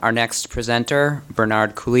Our next presenter,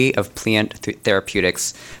 Bernard Coulie of Pliant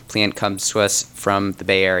Therapeutics. Pliant comes to us from the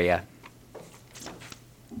Bay Area.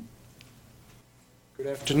 Good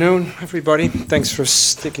afternoon, everybody. Thanks for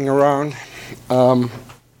sticking around. So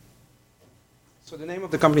the name of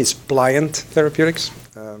the company is Pliant Therapeutics,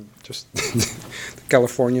 just the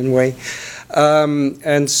Californian way.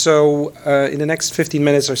 And so in the next 15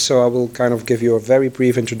 minutes or so, I will kind of give you a very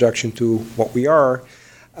brief introduction to what we are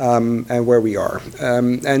and where we are.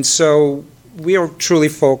 And so we are truly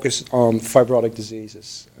focused on fibrotic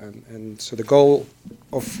diseases. And so the goal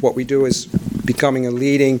of what we do is becoming a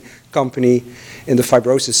leading company in the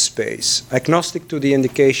fibrosis space, agnostic to the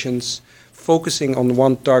indications, focusing on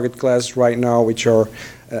one target class right now, which are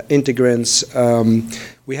integrins.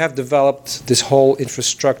 We have developed this whole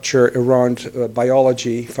infrastructure around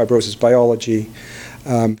biology, fibrosis biology,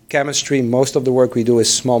 chemistry. Most of the work we do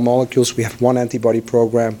is small molecules. We have one antibody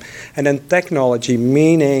program. And then technology,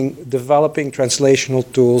 meaning developing translational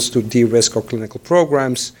tools to de-risk our clinical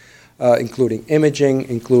programs, including imaging,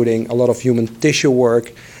 including a lot of human tissue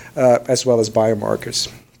work, as well as biomarkers.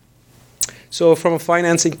 So from a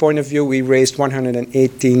financing point of view, we raised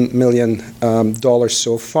 $118 million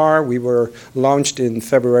so far. We were launched in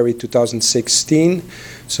February 2016,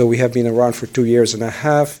 so we have been around for 2 years and a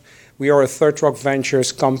half. We are a Third Rock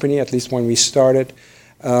Ventures company, at least when we started.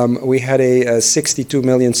 We had a 62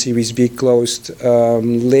 million Series B closed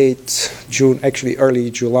late June, actually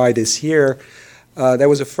early July this year. That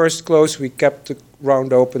was a first close. We kept the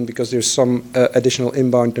round open because there's some additional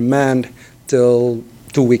inbound demand till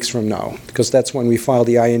 2 weeks from now, because that's when we file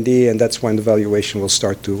the IND and that's when the valuation will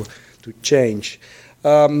start to change.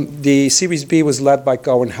 The Series B was led by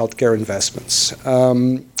Cowen Healthcare Investments.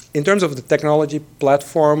 In terms of the technology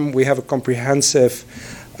platform, we have a comprehensive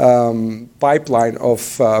pipeline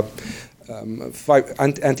of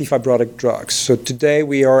antifibrotic drugs. So today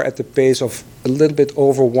we are at the pace of a little bit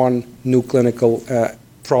over one new clinical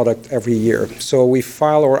product every year. So we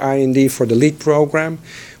file our IND for the lead program,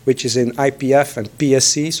 which is in IPF and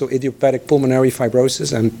PSC, so idiopathic pulmonary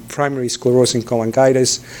fibrosis and primary sclerosing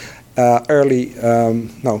cholangitis,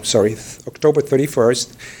 October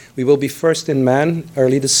 31st. We will be first in man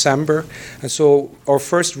early December. And so our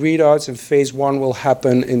first readouts in phase 1 will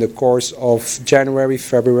happen in the course of January,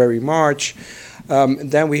 February, March.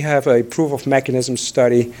 Then we have a proof of mechanism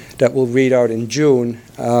study that will read out in June,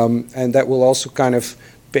 and that will also kind of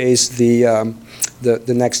base the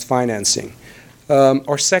next financing.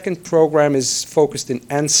 Our second program is focused in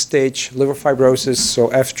end-stage liver fibrosis, so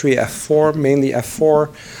F3, F4, mainly F4,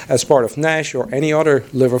 as part of NASH or any other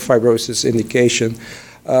liver fibrosis indication.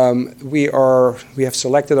 We have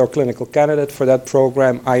selected our clinical candidate for that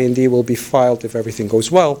program. IND will be filed, if everything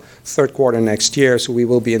goes well, third quarter next year, so we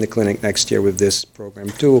will be in the clinic next year with this program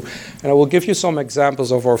too. And I will give you some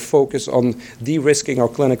examples of our focus on de-risking our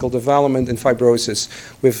clinical development in fibrosis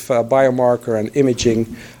with biomarker and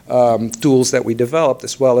imaging tools that we developed,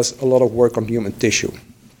 as well as a lot of work on human tissue.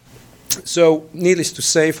 So needless to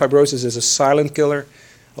say, fibrosis is a silent killer.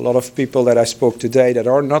 A lot of people that I spoke today that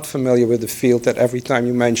are not familiar with the field, that every time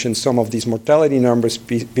you mention some of these mortality numbers,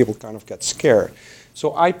 people kind of get scared.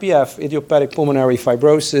 So IPF, idiopathic pulmonary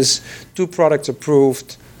fibrosis, 2 products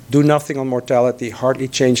approved, do nothing on mortality, hardly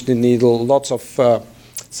change the needle, lots of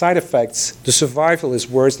side effects. The survival is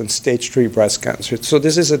worse than stage 3 breast cancer. So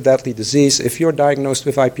this is a deadly disease. If you're diagnosed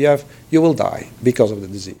with IPF, you will die because of the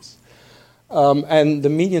disease. And the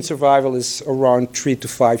median survival is around 3 to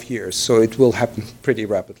 5 years, so it will happen pretty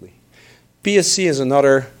rapidly. PSC is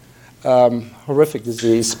another horrific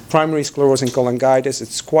disease, primary sclerosing cholangitis.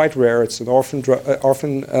 It's quite rare. It's an orphan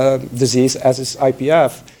disease, as is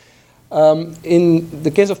IPF. In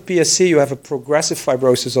the case of PSC, you have a progressive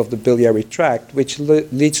fibrosis of the biliary tract, which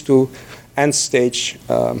leads to end-stage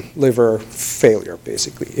liver failure,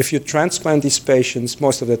 basically. If you transplant these patients,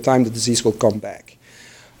 most of the time the disease will come back.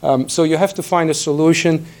 So you have to find a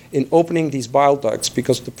solution in opening these bile ducts,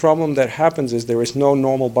 because the problem that happens is there is no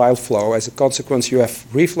normal bile flow. As a consequence, you have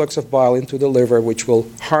reflux of bile into the liver, which will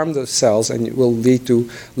harm the cells and it will lead to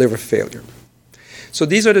liver failure. So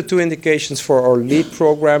these are the 2 indications for our lead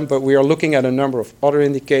program, but we are looking at a number of other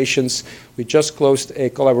indications. We just closed a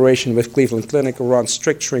collaboration with Cleveland Clinic around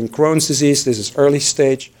stricturing Crohn's disease. This is early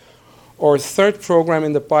stage. Our third program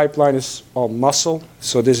in the pipeline is on muscle.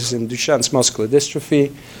 So this is in Duchenne's muscular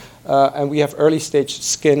dystrophy. And we have early stage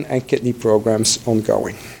skin and kidney programs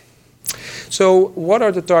ongoing. So what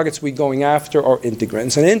are the targets we're going after? Are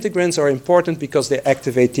integrins. And integrins are important because they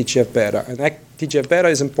activate TGF-beta. And TGF-beta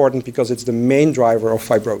is important because it's the main driver of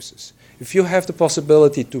fibrosis. If you have the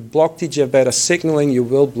possibility to block TGF-beta signaling, you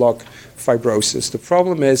will block fibrosis. The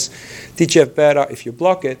problem is TGF-beta, if you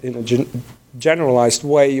block it in a generalized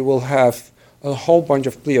way, you will have a whole bunch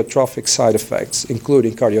of pleiotropic side effects,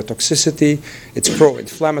 including cardiotoxicity, it's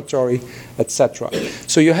pro-inflammatory, etc.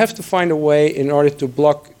 So you have to find a way in order to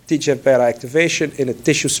block TGF-beta activation in a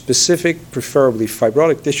tissue-specific, preferably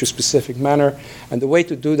fibrotic tissue-specific manner, and the way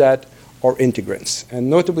to do that are integrins, and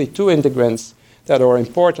notably two integrins that are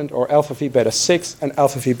important are alpha-V beta-6 and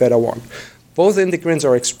alpha-V beta-1. Both integrins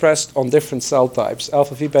are expressed on different cell types.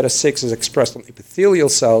 Alpha-V beta-6 is expressed on epithelial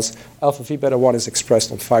cells, alpha-V beta-1 is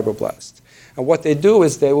expressed on fibroblasts. And what they do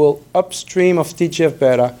is they will upstream of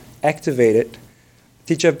TGF-beta activate it.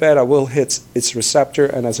 TGF-beta will hit its receptor,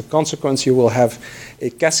 and as a consequence, you will have a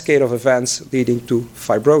cascade of events leading to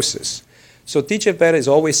fibrosis. So TGF-beta is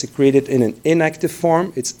always secreted in an inactive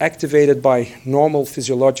form. It's activated by normal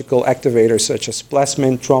physiological activators such as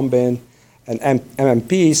plasmin, thrombin, and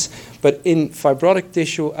MMPs. But in fibrotic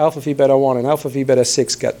tissue, alpha-V beta-1 and alpha-V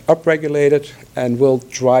beta-6 get upregulated and will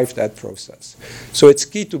drive that process. So it's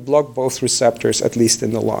key to block both receptors, at least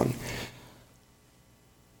in the lung.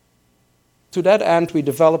 To that end, we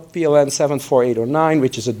developed PLN-74809,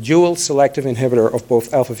 which is a dual selective inhibitor of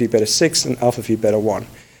both alpha-V beta-6 and alpha-V beta-1.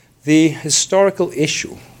 The historical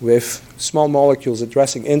issue with small molecules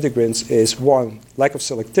addressing integrins is, one, lack of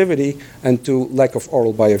selectivity, and two, lack of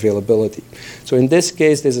oral bioavailability. So in this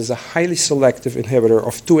case, this is a highly selective inhibitor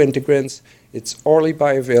of two integrins. It's orally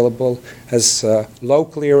bioavailable, has low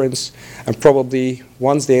clearance, and probably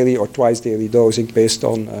once daily or twice daily dosing based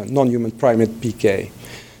on non-human primate PK.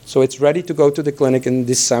 So it's ready to go to the clinic in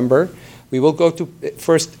December. We will go to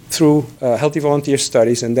first through healthy volunteer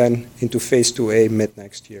studies and then into phase 2A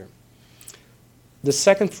mid-next year. The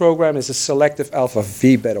second program is a selective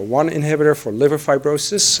alpha-V beta-1 inhibitor for liver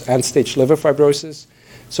fibrosis, end-stage liver fibrosis.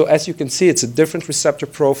 So as you can see, it's a different receptor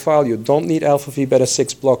profile. You don't need alpha-V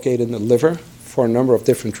beta-6 blockade in the liver for a number of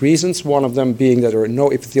different reasons, one of them being that there are no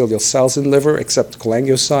epithelial cells in the liver except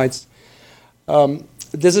cholangiocytes.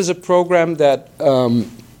 This is a program that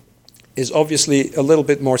is obviously a little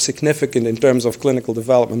bit more significant in terms of clinical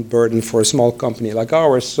development burden for a small company like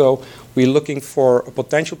ours. So we're looking for a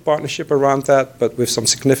potential partnership around that, but with some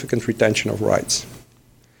significant retention of rights.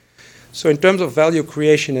 So in terms of value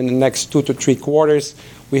creation in the next 2 to 3 quarters,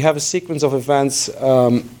 we have a sequence of events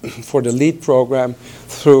for the lead program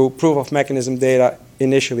through proof of mechanism data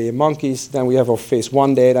initially in monkeys, then we have our phase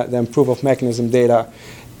 1 data, then proof of mechanism data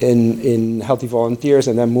in healthy volunteers,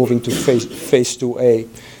 and then moving to phase 2A.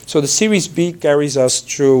 So the Series B carries us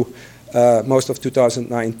through most of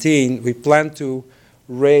 2019. We plan to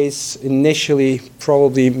raise initially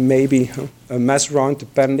probably maybe a mass round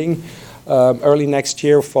depending, early next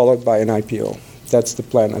year followed by an IPO. That's the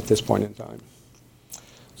plan at this point in time.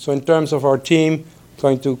 So in terms of our team,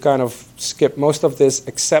 going to kind of skip most of this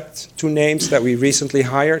except 2 names that we recently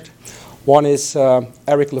hired. One is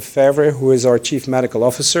Eric Lefebvre, who is our Chief Medical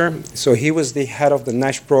Officer. So he was the head of the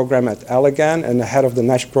NASH program at Allergan and the head of the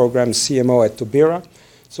NASH program CMO at Tobira.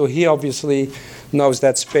 So he obviously knows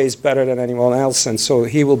that space better than anyone else, and so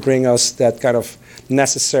he will bring us that kind of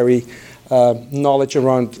necessary knowledge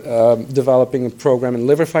around developing a program in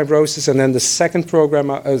liver fibrosis. And then the second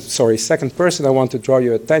person I want to draw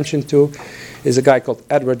your attention to is a guy called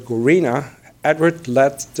Edward Gorina. Edward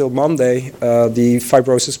led till Monday the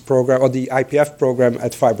fibrosis program, or the IPF program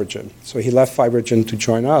at Fibrogen. So he left Fibrogen to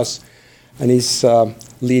join us, and he's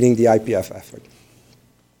leading the IPF effort.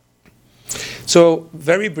 So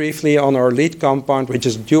very briefly on our lead compound, which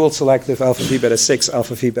is dual selective alpha-V beta-6,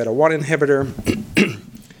 alpha-V beta-1 inhibitor,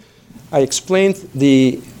 I explained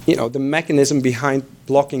the mechanism behind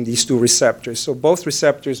blocking these 2 receptors. So both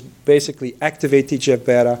receptors basically activate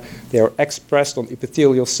TGF-beta. They are expressed on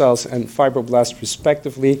epithelial cells and fibroblasts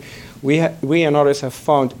respectively. We and others have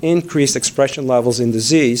found increased expression levels in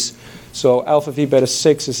disease. So alpha-V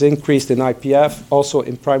beta-6 is increased in IPF, also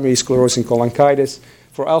in primary sclerosing cholangitis.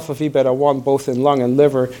 For alpha-V beta-1, both in lung and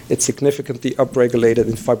liver, it's significantly upregulated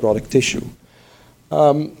in fibrotic tissue.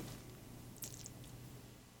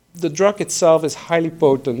 The drug itself is highly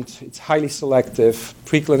potent, it's highly selective.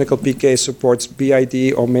 Preclinical PK supports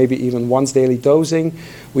BID or maybe even once daily dosing.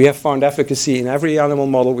 We have found efficacy in every animal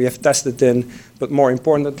model we have tested in, but more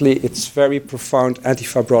importantly, it's very profound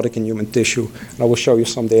antifibrotic in human tissue. And I will show you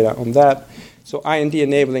some data on that. So IND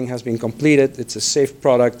enabling has been completed, it's a safe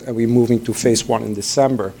product, and we're moving to phase 1 in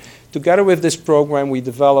December. Together with this program, we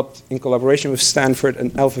developed, in collaboration with Stanford,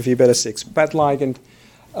 an alpha-V beta-6 PET ligand,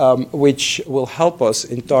 which will help us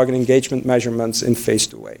in target engagement measurements in phase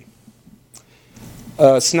 2A.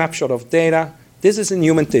 A snapshot of data. This is in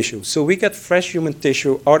human tissue. So we get fresh human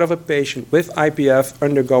tissue out of a patient with IPF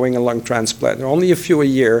undergoing a lung transplant. There are only a few a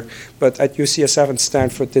year, but at UCSF and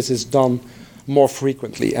Stanford, this is done more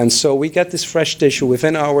frequently. And so we get this fresh tissue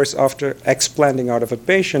within hours after explanting out of a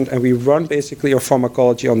patient, and we run basically our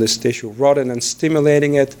pharmacology on this tissue. Rather than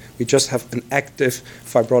stimulating it, we just have an active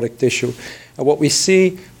fibrotic tissue. And what we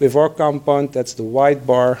see with our compound, that's the white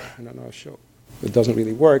bar. I don't know, it doesn't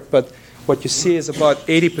really work, but what you see is about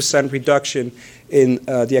 80% reduction in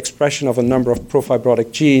the expression of a number of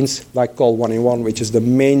profibrotic genes, like COL1A1, which is the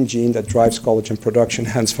main gene that drives collagen production,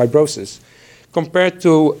 hence fibrosis. Compared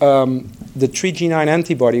to the 3G9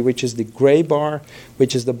 antibody, which is the gray bar,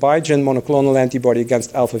 which is the Biogen monoclonal antibody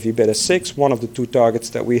against alpha V beta 6, one of the two targets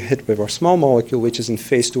that we hit with our small molecule, which is in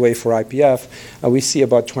phase 2A for IPF, and we see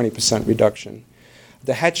about 20% reduction.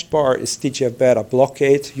 The hatched bar is TGF-beta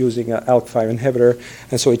blockade using an ALK5 inhibitor,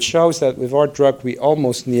 and so it shows that with our drug, we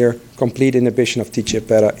almost near complete inhibition of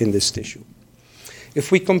TGF-beta in this tissue.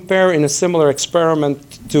 If we compare in a similar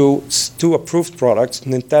experiment to two approved products,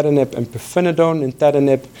 nintedanib and pirfenidone,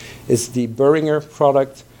 nintedanib is the Boehringer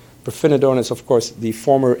product. Pirfenidone is, of course, the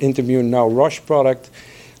former Intermune, now Roche product.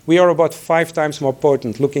 We are about 5 times more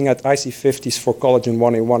potent, looking at IC50s for collagen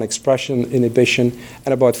 1A1 expression inhibition,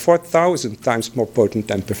 and about 4,000 times more potent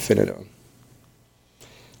than pirfenidone.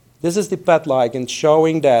 This is the PET ligand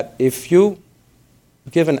showing that if you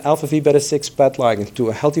give an alpha V beta 6 PET ligand to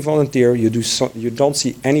a healthy volunteer, you don't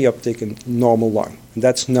see any uptake in normal lung, and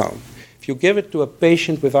that's known. If you give it to a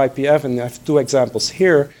patient with IPF, and I have 2 examples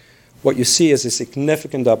here, what you see is a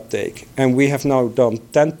significant uptake. And we have now done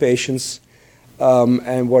 10 patients.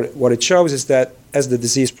 And what it shows is that as the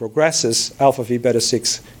disease progresses, alpha V beta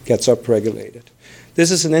 6 gets upregulated. This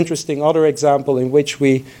is an interesting other example in which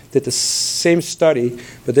we did the same study,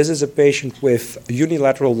 but this is a patient with a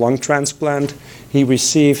unilateral lung transplant he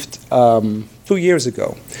received 2 years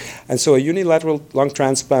ago. And so a unilateral lung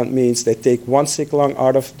transplant means they take one sick lung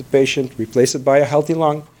out of the patient, replace it by a healthy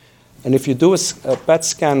lung. And if you do a PET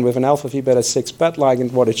scan with an alpha V beta 6 PET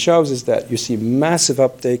ligand, what it shows is that you see massive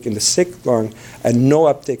uptake in the sick lung and no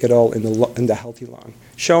uptake at all in the healthy lung,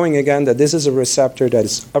 showing again that this is a receptor that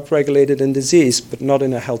is upregulated in disease but not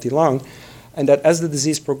in a healthy lung, and that as the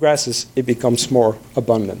disease progresses, it becomes more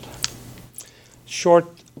abundant. Short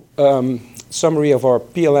summary of our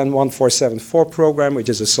PLN-1474 program, which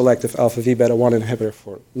is a selective alpha V beta 1 inhibitor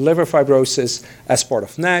for liver fibrosis as part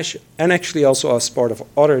of NASH, and actually also as part of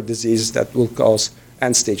other diseases that will cause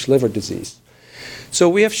end-stage liver disease. So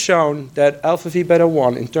we have shown that alpha V beta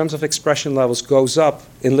 1, in terms of expression levels, goes up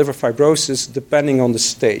in liver fibrosis depending on the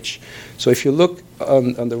stage. So if you look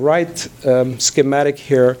on the right schematic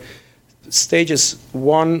here, stages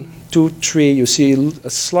 1, 2, 3, you see a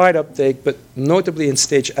slight uptake, but notably in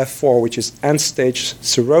stage F4, which is end-stage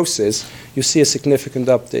cirrhosis, you see a significant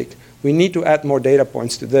uptake. We need to add more data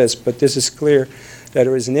points to this, but this is clear that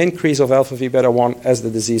there is an increase of alpha V beta 1 as the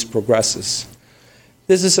disease progresses.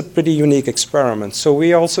 This is a pretty unique experiment. So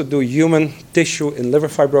we also do human tissue in liver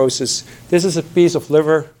fibrosis. This is a piece of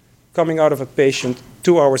liver coming out of a patient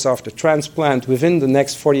 2 hours after transplant. Within the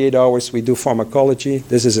next 48 hours, we do pharmacology.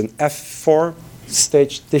 This is an F4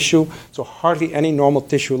 stage tissue, so hardly any normal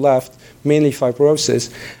tissue left, mainly fibrosis.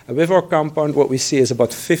 And with our compound, what we see is about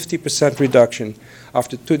 50% reduction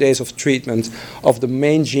after 2 days of treatment of the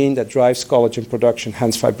main gene that drives collagen production,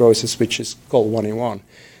 hence fibrosis, which is COL1A1.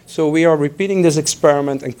 So we are repeating this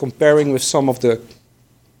experiment and comparing with some of the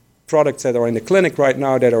products that are in the clinic right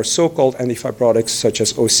now that are so-called antifibrotics, such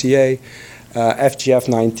as OCA,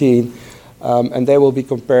 FGF19, and they will be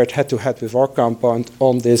compared head-to-head with our compound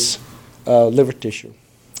on this liver tissue.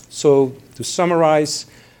 So to summarize,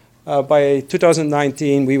 by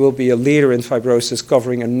 2019, we will be a leader in fibrosis,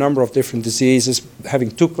 covering a number of different diseases,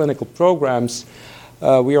 having 2 clinical programs.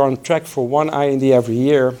 We are on track for 1 IND every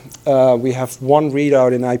year. We have 1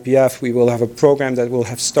 readout in IPF. We will have a program that will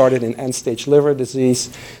have started in end-stage liver disease.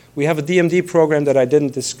 We have a DMD program that I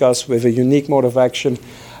didn't discuss with a unique mode of action,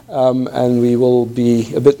 and we will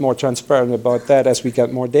be a bit more transparent about that as we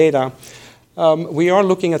get more data. We are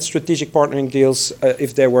looking at strategic partnering deals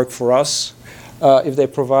if they work for us, if they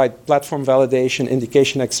provide platform validation,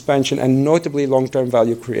 indication expansion, and notably long-term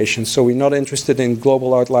value creation. So we're not interested in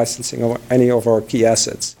global out-licensing of any of our key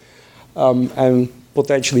assets, and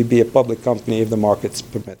potentially be a public company if the markets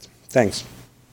permit. Thanks.